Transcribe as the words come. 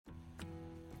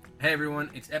Hey everyone,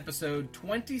 it's episode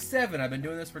 27. I've been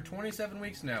doing this for 27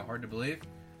 weeks now, hard to believe.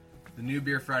 The New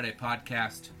Beer Friday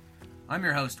podcast. I'm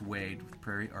your host, Wade, with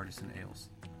Prairie Artisan Ales.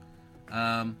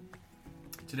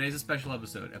 Today's a special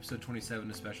episode. Episode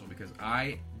 27 is special because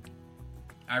I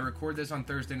record this on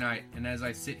Thursday night, and as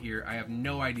I sit here, I have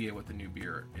no idea what the new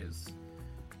beer is,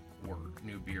 or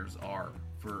new beers are,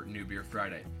 for New Beer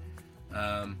Friday.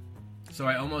 So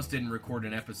I almost didn't record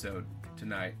an episode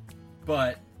tonight,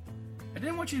 but I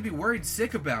didn't want you to be worried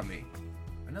sick about me.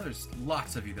 I know there's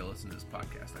lots of you that listen to this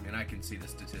podcast. I mean, I can see the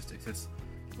statistics. It's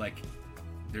like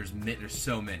there's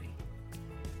so many.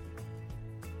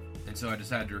 And so I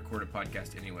decided to record a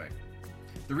podcast anyway.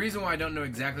 The reason why I don't know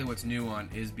exactly what's new on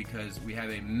is because we have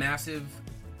a massive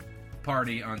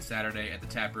party on Saturday at the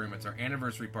tap room. It's our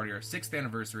anniversary party, our 6th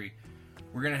anniversary.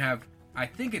 We're going to have, I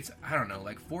think it's,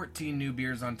 like 14 new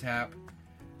beers on tap.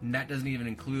 And that doesn't even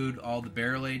include all the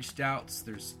barrel-aged stouts.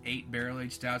 There's 8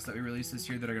 barrel-aged stouts that we released this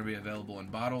year that are going to be available in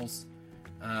bottles.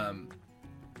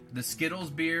 The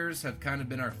Skittles beers have kind of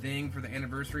been our thing for the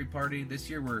anniversary party. This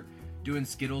year we're doing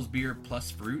Skittles beer plus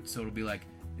fruit, so it'll be like,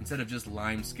 instead of just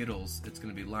lime Skittles, it's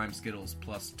going to be lime Skittles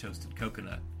plus toasted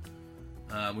coconut.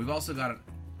 We've also got,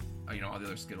 all the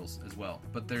other Skittles as well.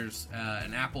 But there's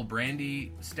an apple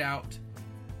brandy stout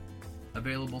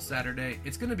available Saturday.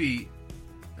 It's going to be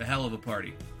a hell of a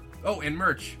party. Oh, and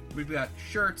merch. We've got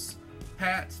shirts,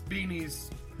 hats,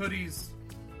 beanies, hoodies.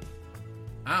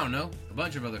 I don't know, a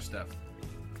bunch of other stuff.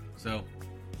 So,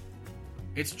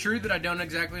 it's true that I don't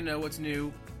exactly know what's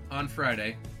new on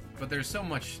Friday, but there's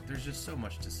just so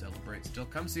much to celebrate still.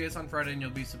 Come see us on Friday and you'll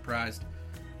be surprised.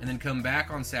 And then come back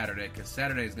on Saturday, because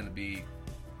Saturday is going to be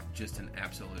just an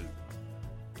absolute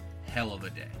hell of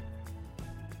a day.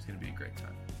 It's going to be a great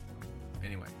time.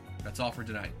 Anyway, that's all for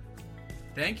tonight.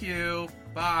 Thank you.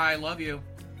 Bye. Love you.